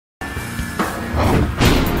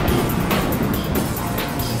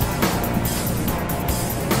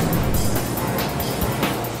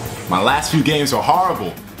My last few games are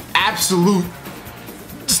horrible. Absolute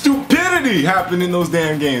stupidity happened in those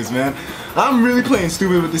damn games, man. I'm really playing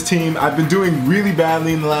stupid with this team. I've been doing really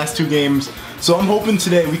badly in the last 2 games. So I'm hoping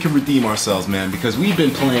today we can redeem ourselves, man, because we've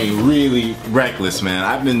been playing really reckless, man.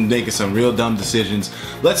 I've been making some real dumb decisions.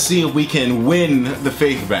 Let's see if we can win the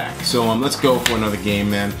faith back. So let's go for another game,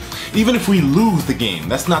 man. Even if we lose the game,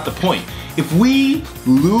 that's not the point. If we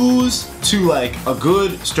lose to like a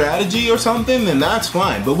good strategy or something, then that's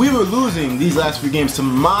fine. But we were losing these last few games to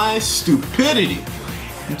my stupidity.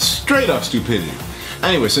 Straight up stupidity.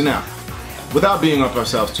 Anyway, so now, without beating up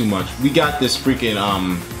ourselves too much, we got this freaking,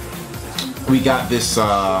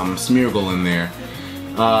 Smeargle in there.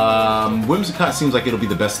 Whimsicott seems like it'll be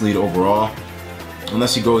the best lead overall,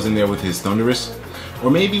 unless he goes in there with his Thundurus. Or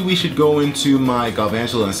maybe we should go into my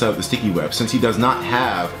Galvantula and set up the Sticky Web, since he does not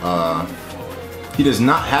have,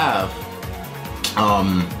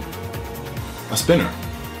 a spinner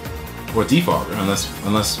or defogger, unless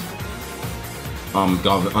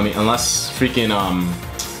freaking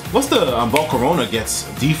what's the Volcarona gets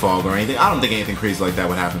defog or anything? I don't think anything crazy like that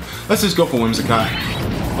would happen. Let's just go for Whimsicott.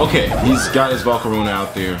 Okay, he's got his Volcarona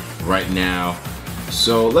out there right now.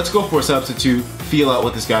 So let's go for a substitute, feel out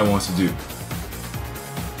what this guy wants to do.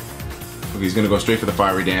 Okay, he's gonna go straight for the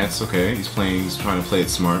Fiery Dance. Okay, he's trying to play it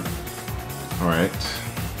smart. Alright.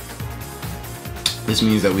 This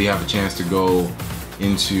means that we have a chance to go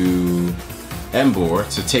into Emboar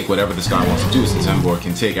to take whatever this guy wants to do, since Emboar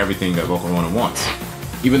can take everything that Volcarona wants.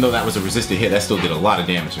 Even though that was a resisted hit, that still did a lot of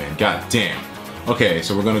damage, man. God damn. Okay,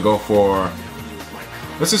 so we're gonna go for...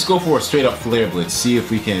 Let's just go for a straight up Flare Blitz, see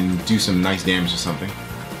if we can do some nice damage or something.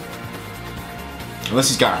 Unless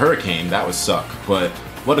he's got Hurricane, that would suck. But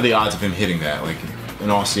what are the odds of him hitting that, like,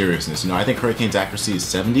 in all seriousness? You know, I think Hurricane's accuracy is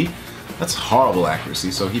 70. That's horrible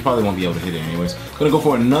accuracy, so he probably won't be able to hit it anyways. Gonna go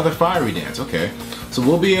for another Fiery Dance, okay. So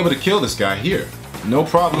we'll be able to kill this guy here. No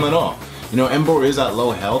problem at all. You know, Emboar is at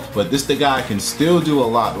low health, but the guy can still do a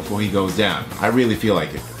lot before he goes down. I really feel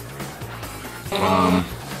like it.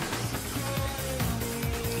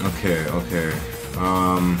 Okay.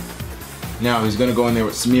 Now he's gonna go in there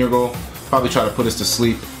with Smeargle, probably try to put us to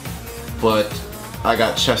sleep, but I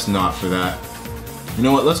got Chesnaut for that. You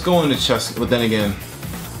know what, let's go into Chesnaut, but then again,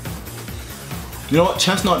 you know what,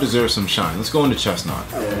 Chesnaut deserves some shine. Let's go into Chesnaut.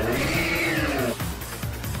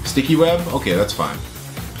 Sticky Web? Okay, that's fine.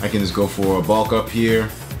 I can just go for a bulk up here.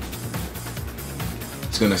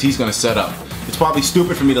 He's gonna set up. It's probably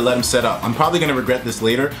stupid for me to let him set up. I'm probably gonna regret this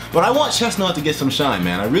later, but I want Chesnaut to get some shine,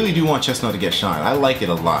 man. I really do want Chesnaut to get shine. I like it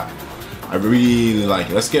a lot. I really like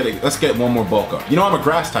it. Let's get one more bulk up. You know I'm a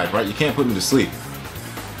grass type, right? You can't put me to sleep.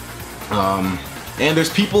 And there's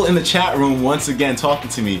people in the chat room once again talking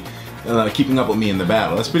to me, keeping up with me in the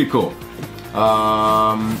battle. That's pretty cool.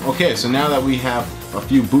 Okay, so now that we have a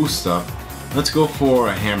few boosts up, let's go for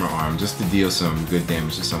a Hammer Arm just to deal some good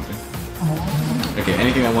damage to something. Okay,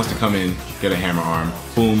 anything that wants to come in, get a Hammer Arm.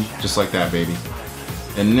 Boom, just like that, baby.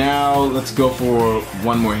 And now let's go for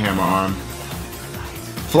one more Hammer Arm.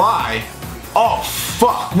 Fly? Oh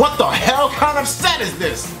fuck! What the hell kind of set is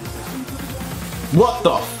this? What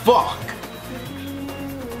the fuck?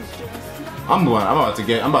 I'm about to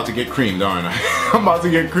get creamed, aren't I? I'm about to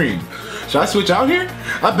get creamed. Should I switch out here?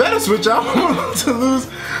 I better switch out to lose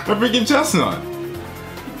my freaking Chesnaut.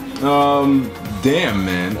 Damn,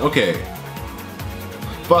 man. Okay.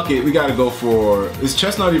 Fuck it, we gotta go for... Is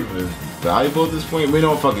Chesnaut even valuable at this point? We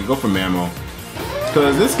don't fuck it, go for Mammo.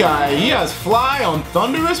 Cause this guy, he has Fly on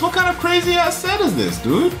Thundurus? What kind of crazy ass set is this,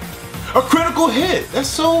 dude? A critical hit!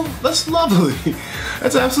 That's lovely.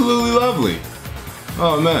 That's absolutely lovely.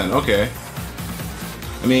 Oh man, okay.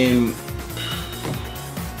 I mean...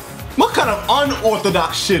 What kind of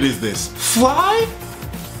unorthodox shit is this? Fly?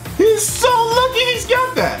 He's so lucky he's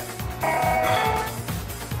got that!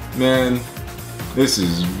 Man, this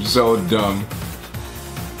is so dumb.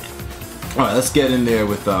 Alright, let's get in there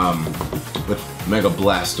with Mega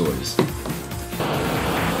Blastoise.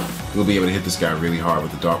 We'll be able to hit this guy really hard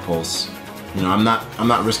with the Dark Pulse. You know, I'm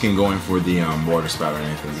not risking going for the Water Spout or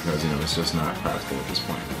anything because, you know, it's just not practical at this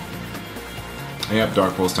point. Yep,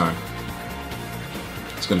 Dark Pulse time.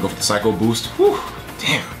 It's gonna go for the Psycho Boost. Whew,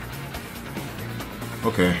 damn.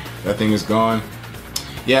 Okay, that thing is gone.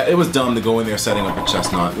 Yeah, it was dumb to go in there setting up a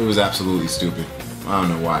Chesnaut. It was absolutely stupid. I don't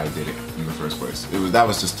know why I did it in the first place. That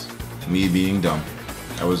was just me being dumb.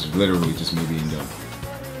 That was literally just me being dumb.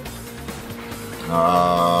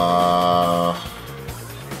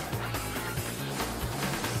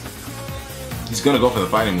 He's gonna go for the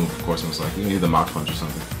fighting move, of course, most likely. Maybe the Mach Punch or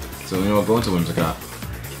something. So, you know, go into Whimsicott.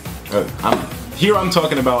 here I'm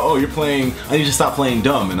talking about, oh, you're playing, I need to stop playing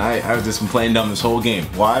dumb, and I've just been playing dumb this whole game.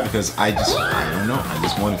 Why? Because I don't know, I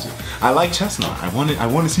just wanted to. I like Chesnaut. I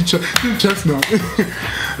want to see Chesnaut.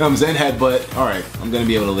 Zen headbutt. All right, I'm gonna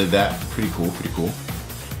be able to live that. Pretty cool, pretty cool.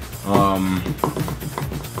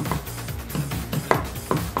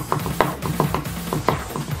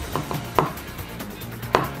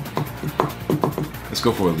 Let's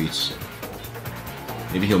go for a leech.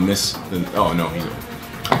 Maybe he'll miss the, oh no, he's a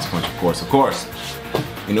ice punch, of course, of course.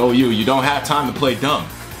 You know you don't have time to play dumb.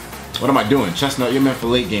 What am I doing? Chesnaut, you're meant for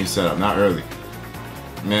late game setup, not early.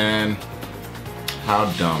 Man, how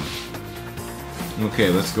dumb. Okay,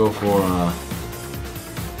 let's go for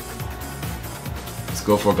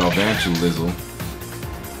Galvantula Lizzle.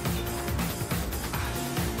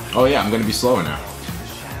 Oh yeah, I'm gonna be slower now.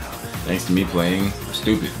 Thanks to me playing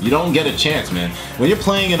stupid. You don't get a chance, man. When you're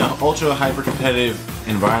playing in an ultra hyper competitive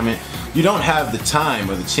environment, you don't have the time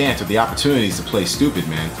or the chance or the opportunities to play stupid,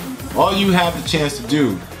 man. All you have the chance to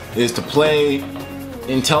do is to play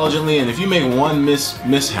intelligently, and if you make one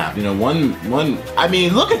mishap, you know, one, I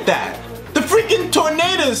mean, look at that! The freaking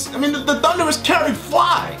tornadoes! I mean, the Thundurus carry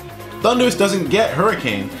fly! Thundurus doesn't get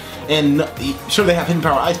Hurricane, and sure they have hidden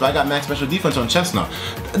power ice, but I got max special defense on Chesnaut.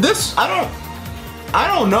 This, I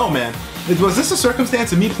don't know, man. Was this a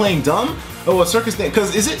circumstance of me playing dumb? Oh, a circumstance,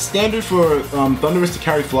 because is it standard for Thundurus to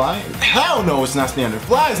carry fly? Hell no, it's not standard.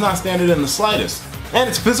 Fly is not standard in the slightest. And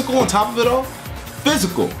it's physical on top of it all?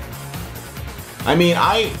 Physical. I mean,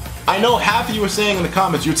 I know half of you were saying in the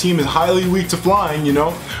comments your team is highly weak to flying, you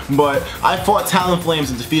know, but I fought Talonflames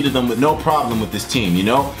and defeated them with no problem with this team, you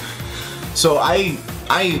know? So I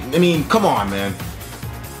mean, come on, man.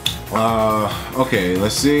 Okay,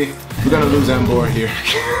 let's see. We're gonna lose Embor here.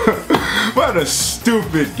 What a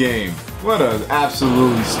stupid game. What an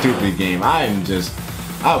absolutely stupid game. I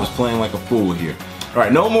was playing like a fool here.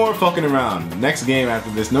 Alright, no more fucking around. Next game after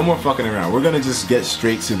this, no more fucking around. We're gonna just get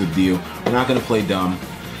straight to the deal. We're not gonna play dumb.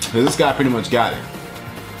 Because this guy pretty much got it.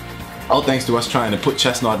 All thanks to us trying to put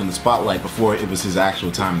Chesnaut in the spotlight before it was his actual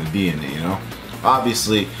time to be in it, you know?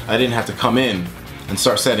 Obviously, I didn't have to come in and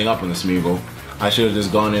start setting up on the Smeagol. I should have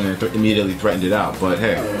just gone in and immediately threatened it out, but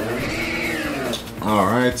hey.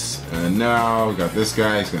 Alright, and now we got this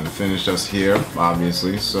guy. He's gonna finish us here,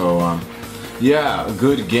 obviously. So, yeah, a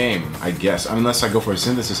good game, I guess. Unless I go for a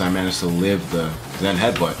synthesis, I manage to live the Zen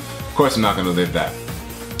headbutt. Of course I'm not gonna live that.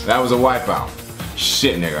 That was a wipeout.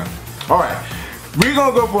 Shit, nigga. Alright, we're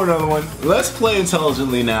gonna go for another one. Let's play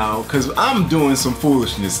intelligently now, because I'm doing some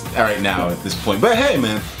foolishness right now at this point. But hey,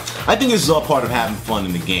 man, I think this is all part of having fun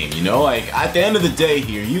in the game, you know? Like, at the end of the day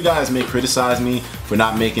here, you guys may criticize me for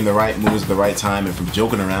not making the right moves at the right time and for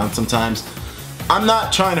joking around sometimes. I'm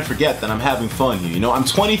not trying to forget that I'm having fun here, you know? I'm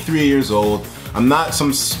 23 years old. I'm not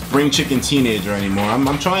some spring chicken teenager anymore. I'm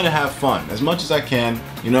trying to have fun as much as I can,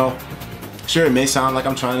 you know? Sure, it may sound like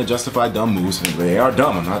I'm trying to justify dumb moves, and they are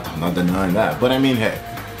dumb, I'm not denying that. But I mean, hey,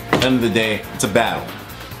 at the end of the day, it's a battle.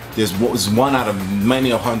 There's one out of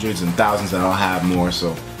many hundreds and thousands that I'll have more,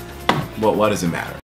 so what does it matter?